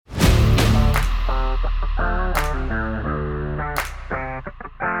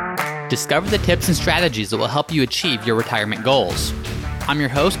Discover the tips and strategies that will help you achieve your retirement goals. I'm your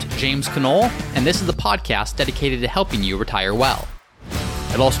host, James Knoll, and this is the podcast dedicated to helping you retire well.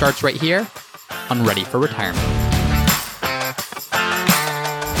 It all starts right here on Ready for Retirement.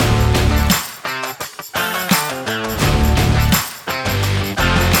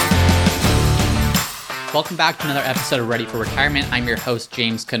 Welcome back to another episode of Ready for Retirement. I'm your host,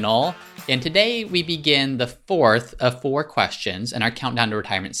 James Knoll, and today we begin the fourth of 4 questions in our Countdown to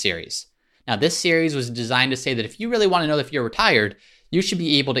Retirement series. Now, this series was designed to say that if you really want to know if you're retired, you should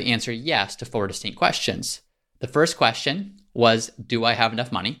be able to answer yes to 4 distinct questions. The first question was, do I have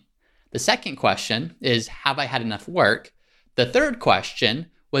enough money? The second question is, have I had enough work? The third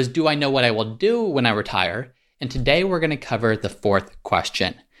question was, do I know what I will do when I retire? And today we're going to cover the fourth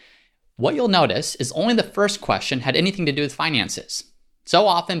question. What you'll notice is only the first question had anything to do with finances. So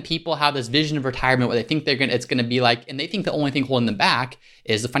often people have this vision of retirement where they think it's going to be like, and they think the only thing holding them back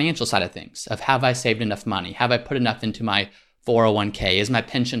is the financial side of things, of have I saved enough money? Have I put enough into my 401k? Is my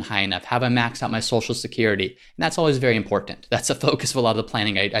pension high enough? Have I maxed out my Social Security? And that's always very important. That's the focus of a lot of the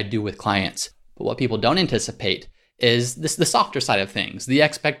planning I do with clients. But what people don't anticipate is the softer side of things, the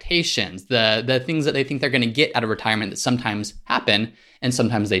expectations, the things that they think they're going to get out of retirement that sometimes happen and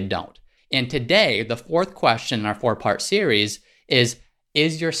sometimes they don't. And today, the fourth question in our 4-part series is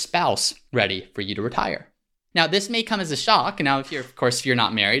your spouse ready for you to retire? Now, this may come as a shock. Now, if you're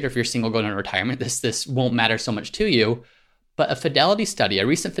not married or if you're single going into retirement, this won't matter so much to you. But a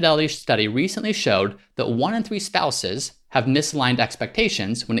recent Fidelity study recently showed that 1 in 3 spouses have misaligned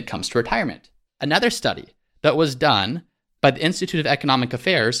expectations when it comes to retirement. Another study that was done by the Institute of Economic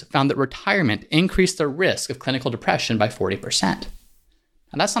Affairs found that retirement increased the risk of clinical depression by 40%.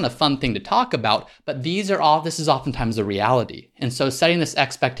 And that's not a fun thing to talk about, but this is oftentimes the reality. And so setting this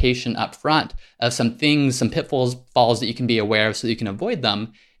expectation up front of some things, some pitfalls that you can be aware of so that you can avoid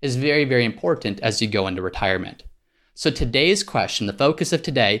them is very, very important as you go into retirement. So today's question, the focus of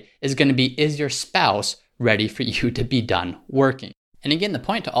today, is going to be, is your spouse ready for you to be done working? And again, the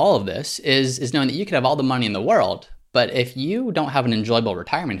point to all of this is knowing that you could have all the money in the world, but if you don't have an enjoyable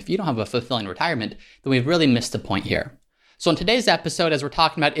retirement, if you don't have a fulfilling retirement, then we've really missed the point here. So in today's episode, as we're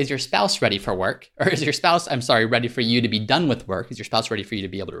talking about, is your spouse ready for work? Or is your spouse, ready for you to be done with work? Is your spouse ready for you to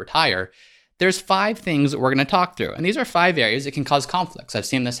be able to retire? There's 5 things that we're going to talk through. And these are 5 areas that can cause conflicts. I've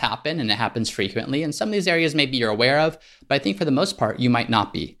seen this happen and it happens frequently. And some of these areas maybe you're aware of, but I think for the most part, you might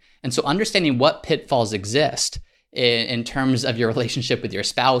not be. And so understanding what pitfalls exist in terms of your relationship with your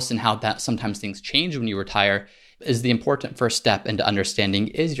spouse and how that sometimes things change when you retire is the important first step into understanding,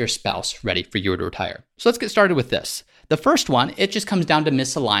 is your spouse ready for you to retire? So let's get started with this. The first one, it just comes down to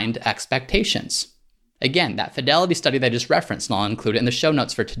misaligned expectations. Again, that Fidelity study that I just referenced, and I'll include it in the show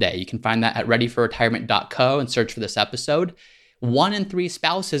notes for today. You can find that at readyforretirement.co and search for this episode. 1 in 3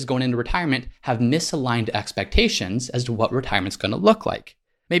 spouses going into retirement have misaligned expectations as to what retirement's going to look like.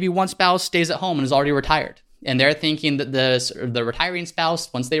 Maybe one spouse stays at home and is already retired, and they're thinking that the retiring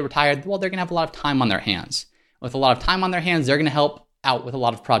spouse, once they retire, well, they're going to have a lot of time on their hands. With a lot of time on their hands, they're going to help out with a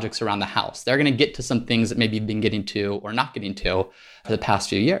lot of projects around the house. They're going to get to some things that maybe you've been getting to or not getting to for the past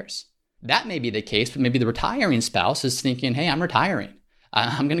few years. That may be the case, but maybe the retiring spouse is thinking, hey, I'm retiring.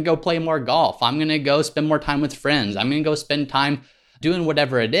 I'm going to go play more golf. I'm going to go spend more time with friends. I'm going to go spend time doing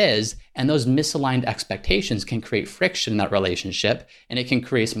whatever it is. And those misaligned expectations can create friction in that relationship, and it can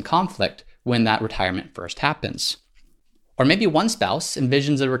create some conflict when that retirement first happens. Or maybe one spouse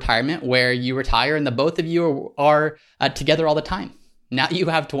envisions a retirement where you retire and the both of you are together all the time. Now you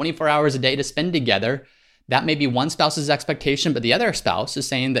have 24 hours a day to spend together. That may be one spouse's expectation, but the other spouse is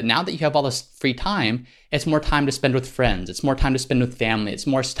saying that now that you have all this free time, it's more time to spend with friends. It's more time to spend with family. It's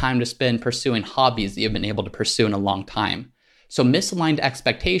more time to spend pursuing hobbies that you've been able to pursue in a long time. So misaligned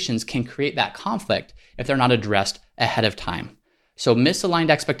expectations can create that conflict if they're not addressed ahead of time. So misaligned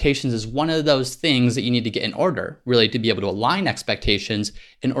expectations is one of those things that you need to get in order, really, to be able to align expectations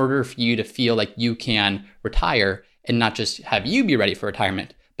in order for you to feel like you can retire and not just have you be ready for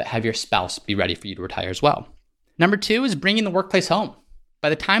retirement, but have your spouse be ready for you to retire as well. Number 2 is bringing the workplace home. By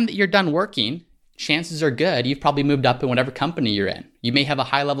the time that you're done working, chances are good you've probably moved up in whatever company you're in. You may have a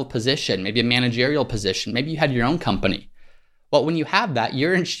high-level position, maybe a managerial position, maybe you had your own company. Well, when you have that,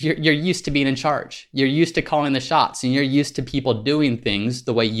 you're used to being in charge. You're used to calling the shots, and you're used to people doing things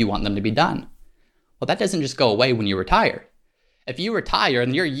the way you want them to be done. Well, that doesn't just go away when you retire. If you retire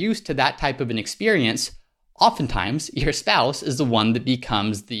and you're used to that type of an experience, oftentimes your spouse is the one that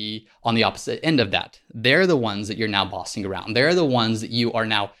becomes on the opposite end of that. They're the ones that you're now bossing around. They're the ones that you are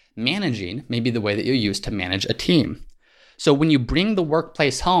now managing, maybe the way that you used to manage a team. So when you bring the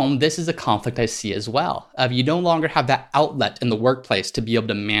workplace home, this is a conflict I see as well. You no longer have that outlet in the workplace to be able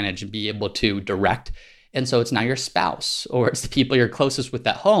to manage and be able to direct. And so it's now your spouse or it's the people you're closest with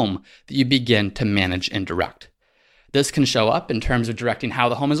at home that you begin to manage and direct. This can show up in terms of directing how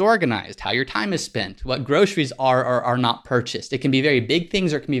the home is organized, how your time is spent, what groceries are or are not purchased. It can be very big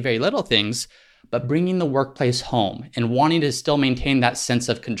things or it can be very little things, but bringing the workplace home and wanting to still maintain that sense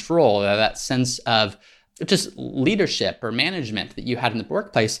of control, that sense of just leadership or management that you had in the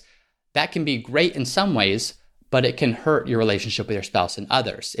workplace, that can be great in some ways, but it can hurt your relationship with your spouse and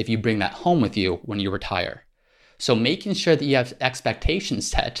others if you bring that home with you when you retire. So making sure that you have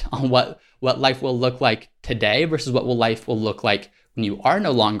expectations set on what life will look like today versus what life will look like when you are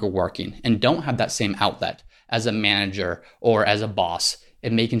no longer working and don't have that same outlet as a manager or as a boss,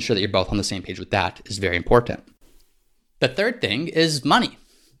 and making sure that you're both on the same page with that is very important. The third thing is money.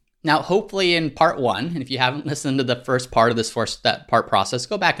 Now, hopefully in part 1, and if you haven't listened to the first part of this part process,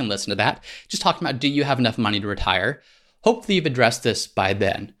 go back and listen to that. Just talking about, do you have enough money to retire? Hopefully you've addressed this by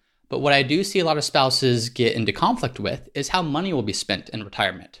then. But what I do see a lot of spouses get into conflict with is how money will be spent in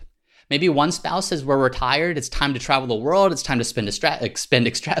retirement. Maybe one spouse says, we're retired, it's time to travel the world, it's time to spend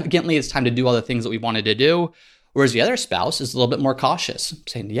extravagantly, it's time to do all the things that we wanted to do. Whereas the other spouse is a little bit more cautious,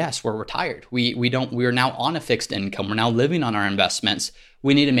 saying, yes, we're retired. We are now on a fixed income. We're now living on our investments.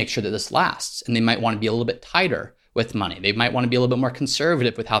 We need to make sure that this lasts. And they might want to be a little bit tighter with money. They might want to be a little bit more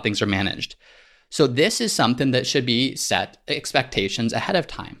conservative with how things are managed. So this is something that should be set expectations ahead of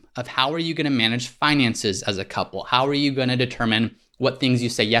time of how are you going to manage finances as a couple? How are you going to determine what things you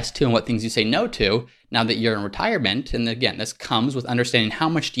say yes to and what things you say no to now that you're in retirement? And again, this comes with understanding how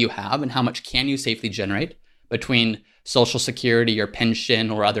much do you have and how much can you safely generate between Social Security or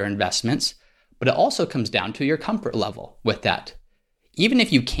pension or other investments. But it also comes down to your comfort level with that. Even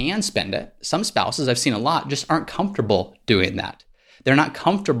if you can spend it, some spouses I've seen a lot just aren't comfortable doing that. They're not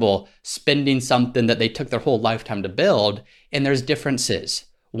comfortable spending something that they took their whole lifetime to build, and there's differences.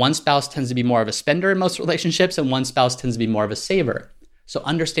 One spouse tends to be more of a spender in most relationships, and one spouse tends to be more of a saver. So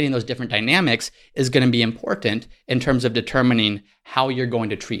understanding those different dynamics is going to be important in terms of determining how you're going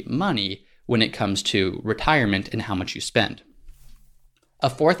to treat money when it comes to retirement and how much you spend. A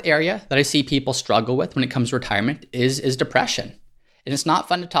fourth area that I see people struggle with when it comes to retirement is depression. And it's not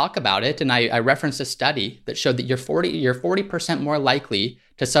fun to talk about it. And I referenced a study that showed that you're 40% more likely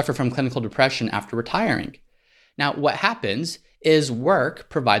to suffer from clinical depression after retiring. Now, what happens is work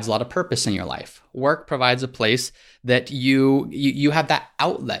provides a lot of purpose in your life. Work provides a place that you have that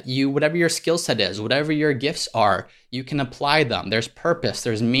outlet. Whatever your skill set is, whatever your gifts are, you can apply them. There's purpose,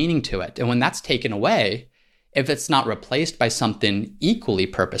 there's meaning to it. And when that's taken away, if it's not replaced by something equally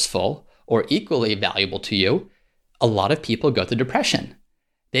purposeful or equally valuable to you, a lot of people go through depression.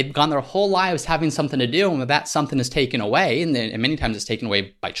 They've gone their whole lives having something to do, and when that something is taken away, and many times it's taken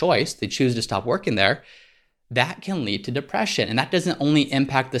away by choice, they choose to stop working there, that can lead to depression. And that doesn't only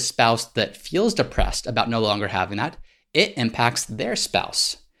impact the spouse that feels depressed about no longer having that, it impacts their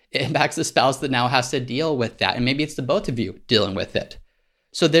spouse. It impacts the spouse that now has to deal with that. And maybe it's the both of you dealing with it.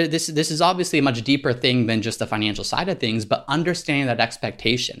 So this is obviously a much deeper thing than just the financial side of things, but understanding that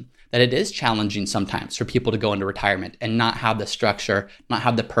expectation, that it is challenging sometimes for people to go into retirement and not have the structure, not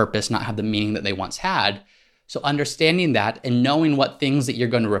have the purpose, not have the meaning that they once had. So understanding that and knowing what things that you're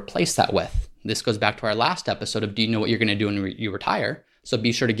going to replace that with. This goes back to our last episode of do you know what you're going to do when you retire? So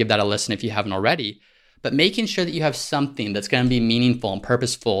be sure to give that a listen if you haven't already. But making sure that you have something that's going to be meaningful and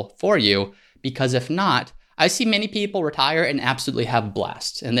purposeful for you, because if not, I see many people retire and absolutely have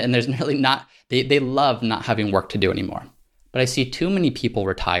blast. And there's really not, they love not having work to do anymore. But I see too many people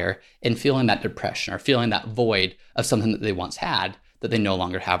retire and feeling that depression or feeling that void of something that they once had that they no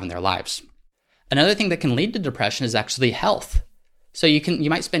longer have in their lives. Another thing that can lead to depression is actually health. So you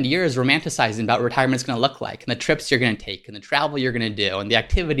might spend years romanticizing about what retirement's going to look like and the trips you're going to take and the travel you're going to do and the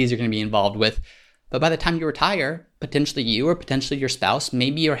activities you're going to be involved with. But by the time you retire, potentially you or potentially your spouse,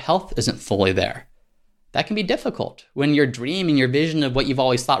 maybe your health isn't fully there. That can be difficult when your dream and your vision of what you've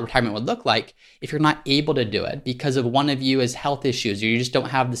always thought retirement would look like, if you're not able to do it because of one of you has health issues or you just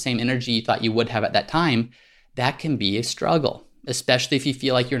don't have the same energy you thought you would have at that time, that can be a struggle, especially if you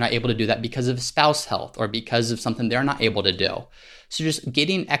feel like you're not able to do that because of spouse health or because of something they're not able to do. So just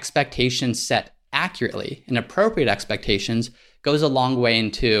getting expectations set accurately and appropriate expectations goes a long way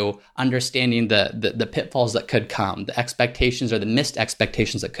into understanding the pitfalls that could come, the expectations or the missed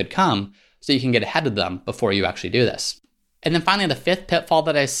expectations that could come, so you can get ahead of them before you actually do this. And then finally, the fifth pitfall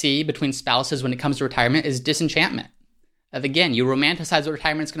that I see between spouses when it comes to retirement is disenchantment. Again, you romanticize what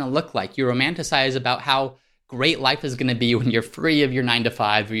retirement is going to look like. You romanticize about how great life is going to be when you're free of your 9 to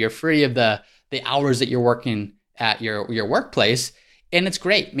 5 or you're free of the hours that you're working at your workplace, and it's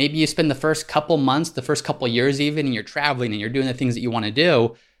great. Maybe you spend the first couple months, the first couple years even, and you're traveling and you're doing the things that you want to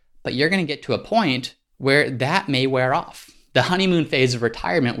do, but you're going to get to a point where that may wear off. The honeymoon phase of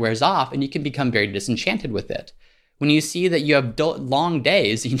retirement wears off and you can become very disenchanted with it. When you see that you have long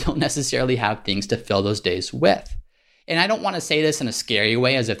days, you don't necessarily have things to fill those days with. And I don't want to say this in a scary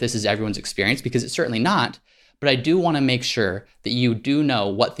way as if this is everyone's experience, because it's certainly not. But I do want to make sure that you do know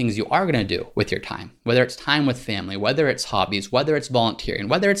what things you are going to do with your time, whether it's time with family, whether it's hobbies, whether it's volunteering,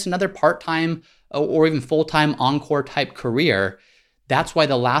 whether it's another part-time or even full-time encore type career. That's why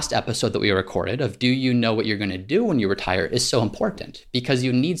the last episode that we recorded of Do You Know What You're going to Do When You Retire is so important, because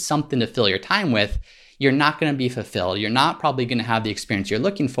you need something to fill your time with. You're not going to be fulfilled. You're not probably going to have the experience you're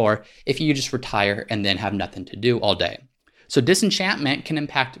looking for if you just retire and then have nothing to do all day. So disenchantment can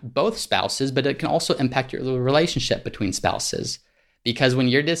impact both spouses, but it can also impact your relationship between spouses. Because when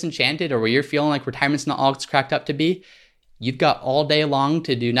you're disenchanted or when you're feeling like retirement's not all it's cracked up to be, you've got all day long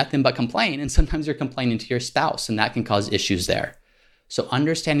to do nothing but complain. And sometimes you're complaining to your spouse, and that can cause issues there. So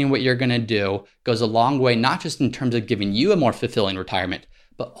understanding what you're going to do goes a long way, not just in terms of giving you a more fulfilling retirement,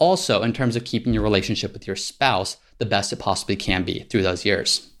 but also in terms of keeping your relationship with your spouse the best it possibly can be through those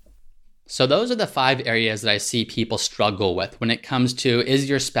years. So those are the 5 areas that I see people struggle with when it comes to, is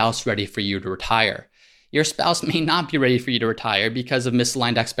your spouse ready for you to retire? Your spouse may not be ready for you to retire because of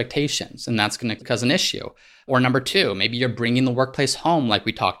misaligned expectations, and that's going to cause an issue. Or number 2, maybe you're bringing the workplace home like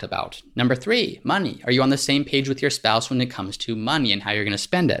we talked about. Number 3, money. Are you on the same page with your spouse when it comes to money and how you're going to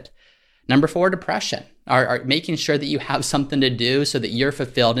spend it? Number 4, depression. Are making sure that you have something to do so that you're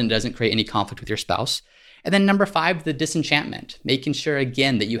fulfilled and it doesn't create any conflict with your spouse. And then number 5, the disenchantment, making sure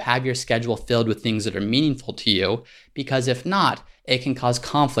again that you have your schedule filled with things that are meaningful to you, because if not, it can cause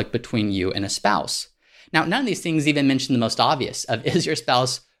conflict between you and a spouse. Now, none of these things even mention the most obvious of, is your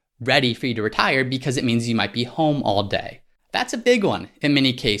spouse ready for you to retire, because it means you might be home all day. That's a big one in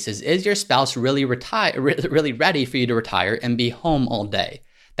many cases. Is your spouse really ready for you to retire and be home all day?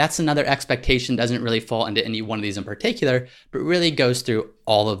 That's another expectation, doesn't really fall into any one of these in particular, but really goes through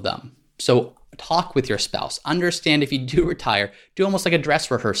all of them. So talk with your spouse. Understand if you do retire, do almost like a dress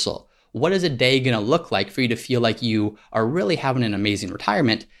rehearsal. What is a day going to look like for you to feel like you are really having an amazing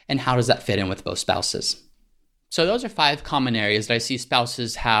retirement, and how does that fit in with both spouses? So those are 5 common areas that I see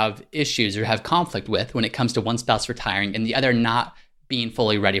spouses have issues or have conflict with when it comes to one spouse retiring and the other not being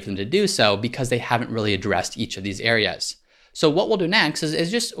fully ready for them to do so because they haven't really addressed each of these areas. So what we'll do next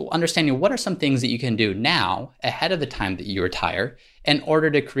is just understanding what are some things that you can do now ahead of the time that you retire in order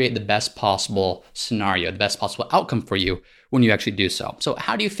to create the best possible scenario, the best possible outcome for you when you actually do so. So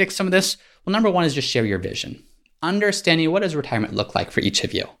how do you fix some of this? Well, number 1 is just share your vision. Understanding what does retirement look like for each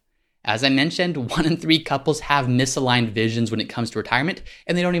of you. As I mentioned, 1 in 3 couples have misaligned visions when it comes to retirement,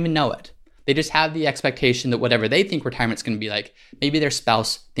 and they don't even know it. They just have the expectation that whatever they think retirement's going to be like, maybe their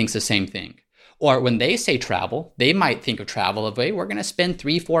spouse thinks the same thing. Or when they say travel, they might think of travel of, hey, we're going to spend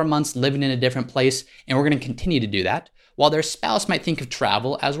 3-4 months living in a different place, and we're going to continue to do that. While their spouse might think of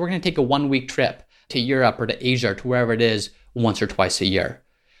travel as we're going to take a 1-week trip to Europe or to Asia or to wherever it is once or twice a year.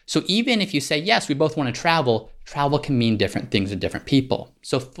 So even if you say, yes, we both want to travel can mean different things to different people.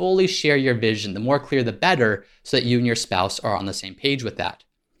 So fully share your vision. The more clear, the better, so that you and your spouse are on the same page with that.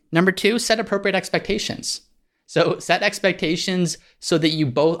 Number 2, set appropriate expectations. So set expectations so that you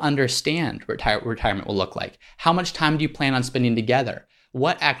both understand what retirement will look like. How much time do you plan on spending together?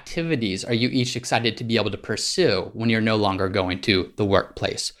 What activities are you each excited to be able to pursue when you're no longer going to the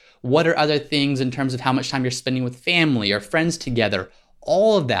workplace? What are other things in terms of how much time you're spending with family or friends together?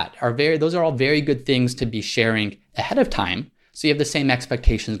 All of that those are all very good things to be sharing ahead of time, so you have the same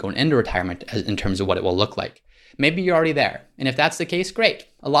expectations going into retirement in terms of what it will look like. Maybe you're already there. And if that's the case, great.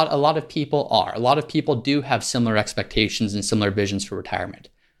 A lot of people are. A lot of people do have similar expectations and similar visions for retirement.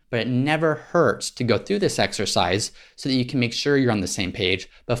 But it never hurts to go through this exercise so that you can make sure you're on the same page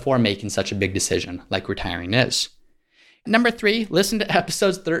before making such a big decision like retiring is. Number 3, listen to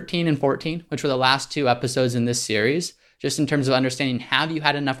episodes 13 and 14, which were the last 2 episodes in this series, just in terms of understanding, have you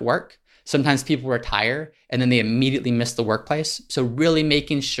had enough work? Sometimes people retire and then they immediately miss the workplace. So really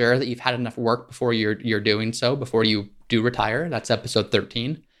making sure that you've had enough work before you're doing so, before you do retire. That's episode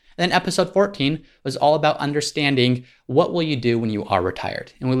 13. And then episode 14 was all about understanding what will you do when you are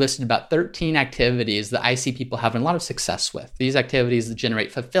retired. And we listed about 13 activities that I see people having a lot of success with. These activities that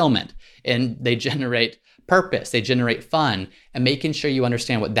generate fulfillment and they generate purpose, they generate fun, and making sure you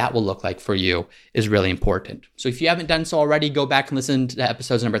understand what that will look like for you is really important. So if you haven't done so already, go back and listen to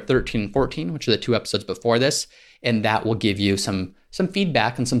episodes number 13 and 14, which are the 2 episodes before this, and that will give you some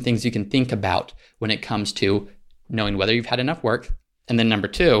feedback and some things you can think about when it comes to knowing whether you've had enough work, and then number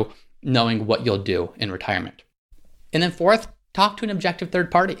 2, knowing what you'll do in retirement. And then fourth, talk to an objective third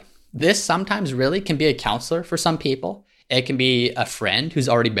party. This sometimes really can be a counselor for some people. It can be a friend who's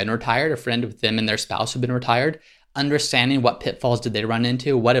already been retired, a friend with them and their spouse who've been retired, understanding what pitfalls did they run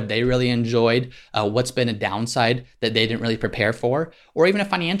into, what have they really enjoyed, what's been a downside that they didn't really prepare for, or even a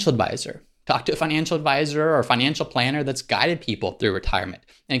financial advisor. Talk to a financial advisor or a financial planner that's guided people through retirement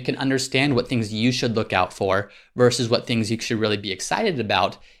and can understand what things you should look out for versus what things you should really be excited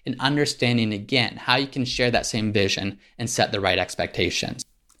about, and understanding, again, how you can share that same vision and set the right expectations.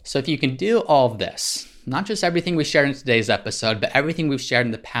 So if you can do all of this, not just everything we shared in today's episode, but everything we've shared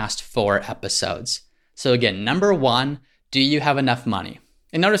in the past 4 episodes. So again, number 1, do you have enough money?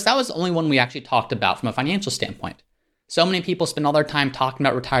 And notice that was the only one we actually talked about from a financial standpoint. So many people spend all their time talking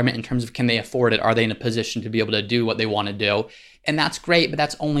about retirement in terms of, can they afford it? Are they in a position to be able to do what they want to do? And that's great, but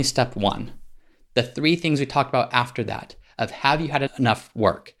that's only step 1. The 3 things we talked about after that of, have you had enough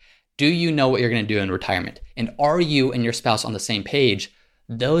work? Do you know what you're going to do in retirement? And are you and your spouse on the same page?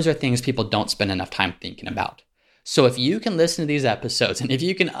 Those are things people don't spend enough time thinking about. So if you can listen to these episodes, and if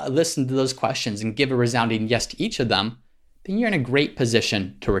you can listen to those questions and give a resounding yes to each of them, then you're in a great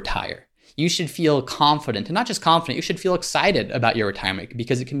position to retire. You should feel confident, and not just confident, you should feel excited about your retirement,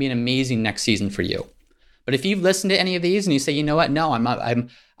 because it can be an amazing next season for you. But if you've listened to any of these and you say, you know what, no,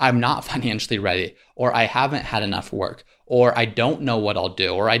 I'm not financially ready, or I haven't had enough work, or I don't know what I'll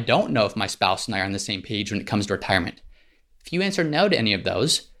do, or I don't know if my spouse and I are on the same page when it comes to retirement. If you answer no to any of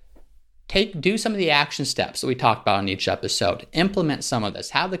those, do some of the action steps that we talked about in each episode. Implement some of this.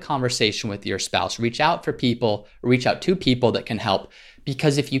 Have the conversation with your spouse. Reach out to people that can help.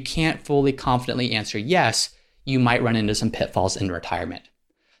 Because if you can't fully confidently answer yes, you might run into some pitfalls in retirement.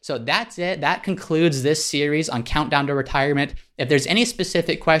 So that's it. That concludes this series on Countdown to Retirement. If there's any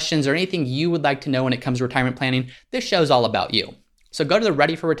specific questions or anything you would like to know when it comes to retirement planning, this show's all about you. So go to the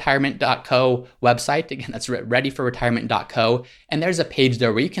readyforretirement.co website. Again, that's readyforretirement.co. And there's a page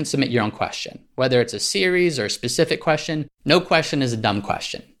there where you can submit your own question. Whether it's a series or a specific question, no question is a dumb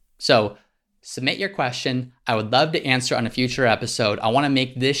question. So submit your question. I would love to answer on a future episode. I want to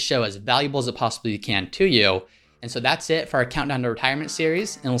make this show as valuable as it possibly can to you. And so that's it for our Countdown to Retirement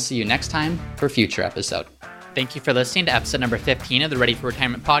series. And we'll see you next time for a future episode. Thank you for listening to episode number 15 of the Ready for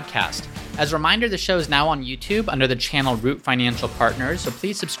Retirement podcast. As a reminder, the show is now on YouTube under the channel Root Financial Partners, so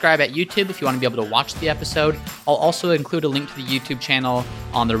please subscribe at YouTube if you want to be able to watch the episode. I'll also include a link to the YouTube channel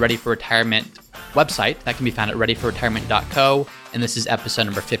on the Ready for Retirement website. That can be found at readyforretirement.co, and this is episode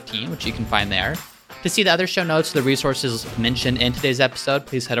number 15, which you can find there. To see the other show notes, the resources mentioned in today's episode,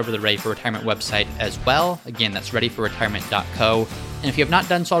 please head over to the Ready for Retirement website as well. Again, that's readyforretirement.co. And if you have not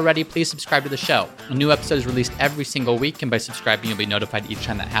done so already, please subscribe to the show. A new episode is released every single week, and by subscribing, you'll be notified each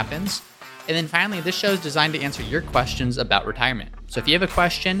time that happens. And then finally, this show is designed to answer your questions about retirement. So if you have a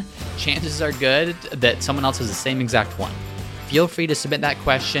question, chances are good that someone else has the same exact one. Feel free to submit that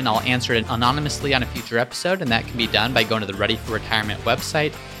question. I'll answer it anonymously on a future episode, and that can be done by going to the Ready for Retirement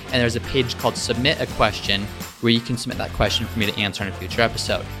website. And there's a page called Submit a Question where you can submit that question for me to answer in a future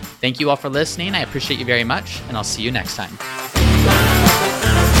episode. Thank you all for listening. I appreciate you very much, and I'll see you next time.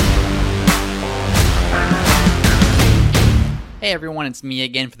 Hey everyone, it's me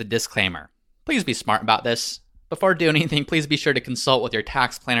again for the disclaimer. Please be smart about this. Before doing anything, please be sure to consult with your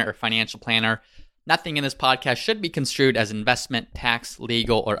tax planner or financial planner. Nothing in this podcast should be construed as investment, tax,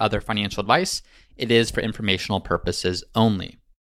 legal, or other financial advice. It is for informational purposes only.